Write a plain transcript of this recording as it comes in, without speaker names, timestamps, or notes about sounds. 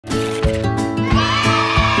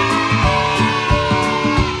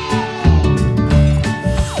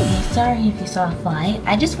if you saw a fly.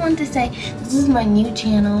 I just wanted to say this is my new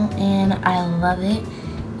channel and I love it.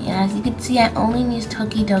 And as you can see, I only use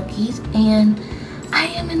Tokidokis and I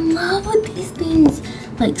am in love with these things.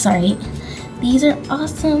 Like, sorry, these are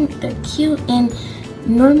awesome, they're cute, and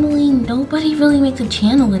normally nobody really makes a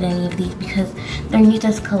channel with any of these because they're used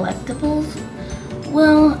as collectibles.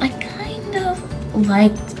 Well, I kind of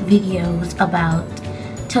liked videos about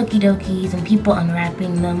Tokidokis and people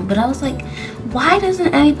unwrapping them, but I was like, why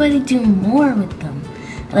doesn't anybody do more with them?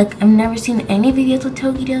 Like, I've never seen any videos with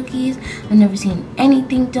Tokidokis, I've never seen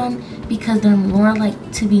anything done because they're more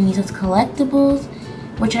like to be used as collectibles,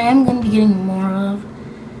 which I am going to be getting more of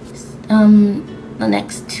the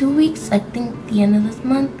next 2 weeks, I think the end of this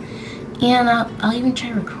month, and I'll even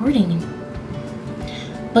try recording.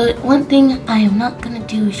 But one thing I am not going to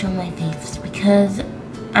do is show my face because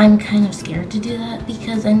I'm kind of scared to do that,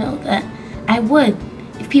 because I know that I would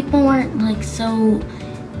if people weren't like so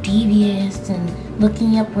devious and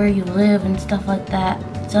looking up where you live and stuff like that.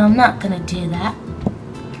 So I'm not gonna do that.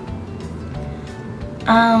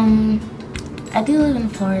 I do live in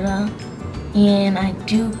Florida and I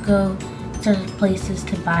do go certain places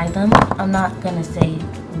to buy them. I'm not gonna say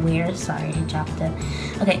where. Sorry, I dropped it.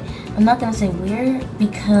 Okay, I'm not gonna say where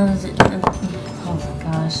because oh my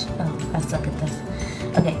gosh, oh, I suck at this.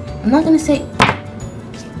 Okay, I'm not gonna say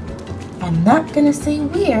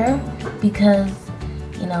where because,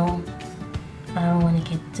 you know, I don't want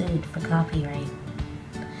to get sued for copyright.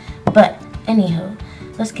 But anywho,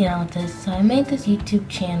 let's get on with this. So I made this YouTube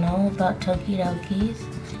channel about Tokidokis.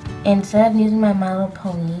 Instead of using my My Little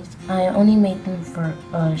Ponies, I only made them for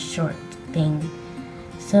a short thing.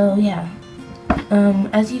 So yeah,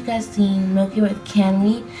 as you guys seen, Milky Way Can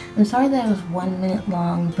We? I'm sorry that it was 1 minute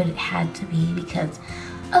long, but it had to be because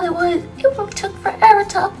otherwise it would have took forever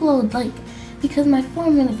to upload. Like, because my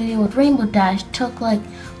 4-minute video with Rainbow Dash took like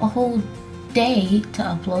a whole day to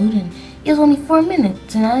upload, and it was only 4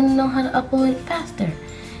 minutes, and I didn't know how to upload it faster.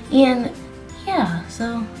 And yeah,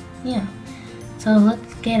 so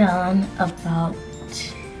let's get on about.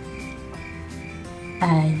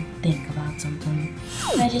 I think about something.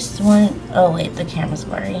 I just want. Oh wait, the camera's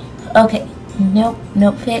blurry. Okay, nope,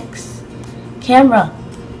 fix. Camera.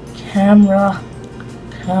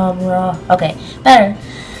 Okay, better.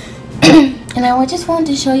 And I just wanted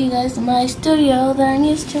to show you guys my studio that I'm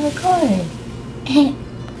used to record.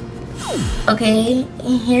 Okay,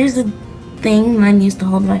 here's the thing I'm used to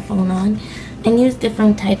hold my phone on. I use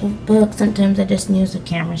different type of books. Sometimes I just use a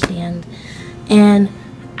camera stand. And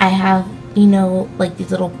I have, you know, like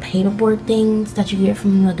these little paperboard things that you get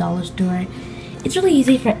from the dollar store. It's really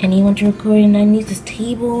easy for anyone to record, and I use this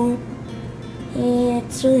table. And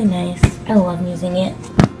it's really nice. I love using it.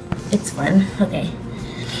 It's fun. Okay.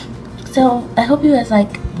 So I hope you guys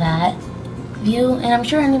like that view, and I'm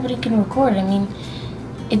sure anybody can record. I mean,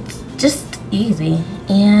 it's just easy.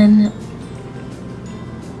 And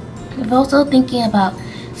I'm also thinking about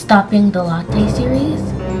stopping the latte series.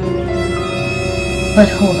 But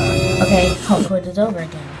hold on. Okay, I'll record this over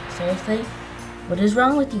again. Seriously? What is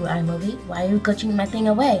wrong with you, iMovie? Why are you glitching my thing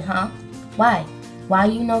away, huh? Why? Why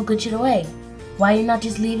you no glitch it away? Why you not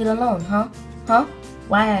just leave it alone, huh?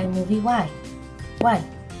 Why, iMovie? Why?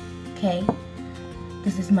 Okay,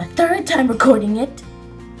 this is my 3rd time recording it.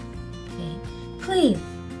 Okay, please,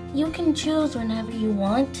 you can choose whenever you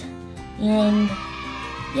want, and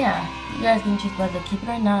yeah, you guys can choose whether to keep it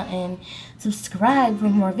or not, and subscribe for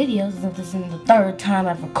more videos since this is the 3rd time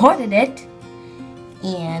I've recorded it.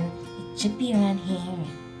 And it should be around here,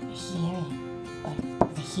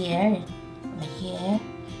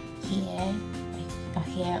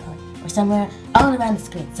 or somewhere all around the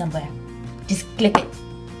screen somewhere. Just click it.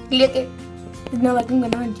 It's not like I'm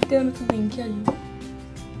gonna hunt you down or something and kill you.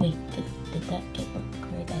 Wait, did that get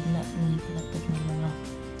recorded? I did not mean for that to be wrong.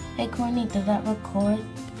 Hey Courtney, did that record?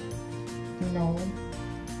 No.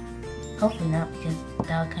 Hopefully not, because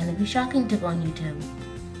that would kind of be shocking to go on YouTube.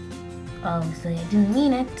 Obviously, I didn't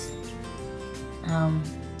mean it.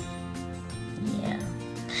 Yeah.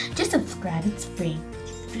 Just subscribe, it's free.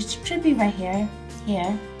 It should be right here.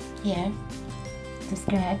 Here.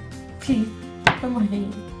 Subscribe, please, for more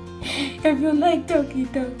videos. If you like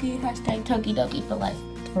Tokidoki, hashtag Tokidoki for life.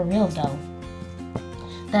 For real though.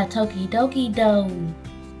 That Tokidoki though.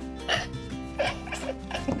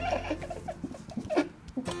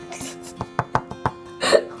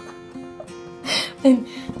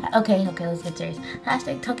 Okay, let's get serious.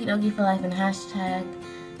 Hashtag Tokidoki for life and hashtag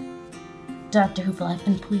Doctor Who for life.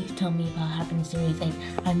 And please tell me about Happening Series 8.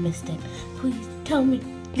 I missed it. Please tell me.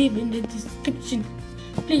 Leave it in the description.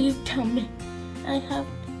 Please tell me. I have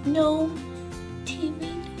no TV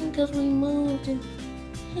because we moved and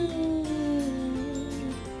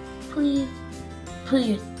Please,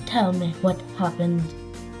 please tell me what happened.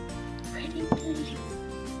 Pretty please.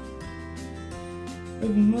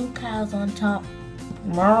 With moo cows on top.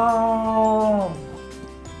 Moo.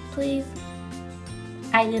 Please.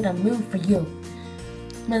 I did a moo for you.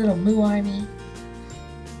 My little moo army.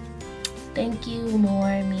 Thank you, moo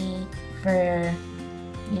army, for,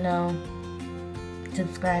 you know,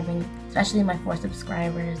 subscribing, especially my 4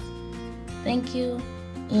 subscribers. Thank you.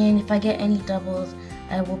 And if I get any doubles,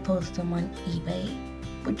 I will post them on eBay,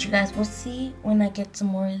 which you guys will see when I get some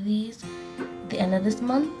more of these at the end of this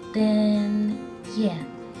month. Then yeah,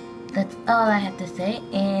 that's all I have to say,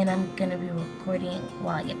 and I'm gonna be recording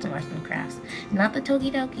while I get some arts and crafts, not the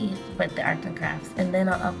Tokidokis, but the arts and crafts, and then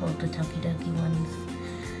I'll upload the Tokidoki ones.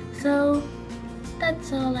 So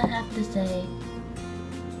that's all I have to say.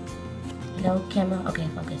 No camera. Okay,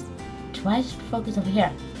 focus. Why should focus over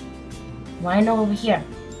here? Why no over here?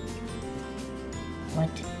 What?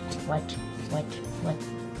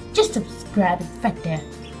 Just subscribe. It's right there.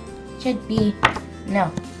 Should be.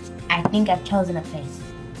 No. I think I've chosen a place.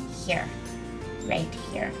 Here. Right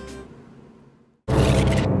here.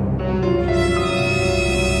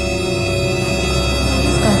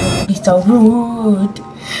 Don't be so rude.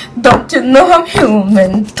 Don't you know I'm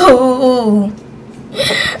human too?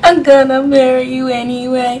 I'm gonna marry you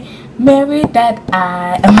anyway. Marry that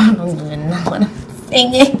I don't even know what I'm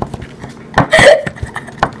singing.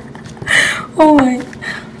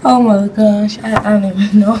 Oh my gosh, I don't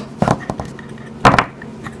even know.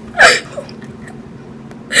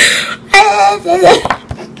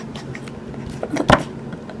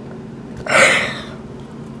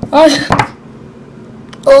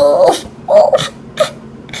 Oh.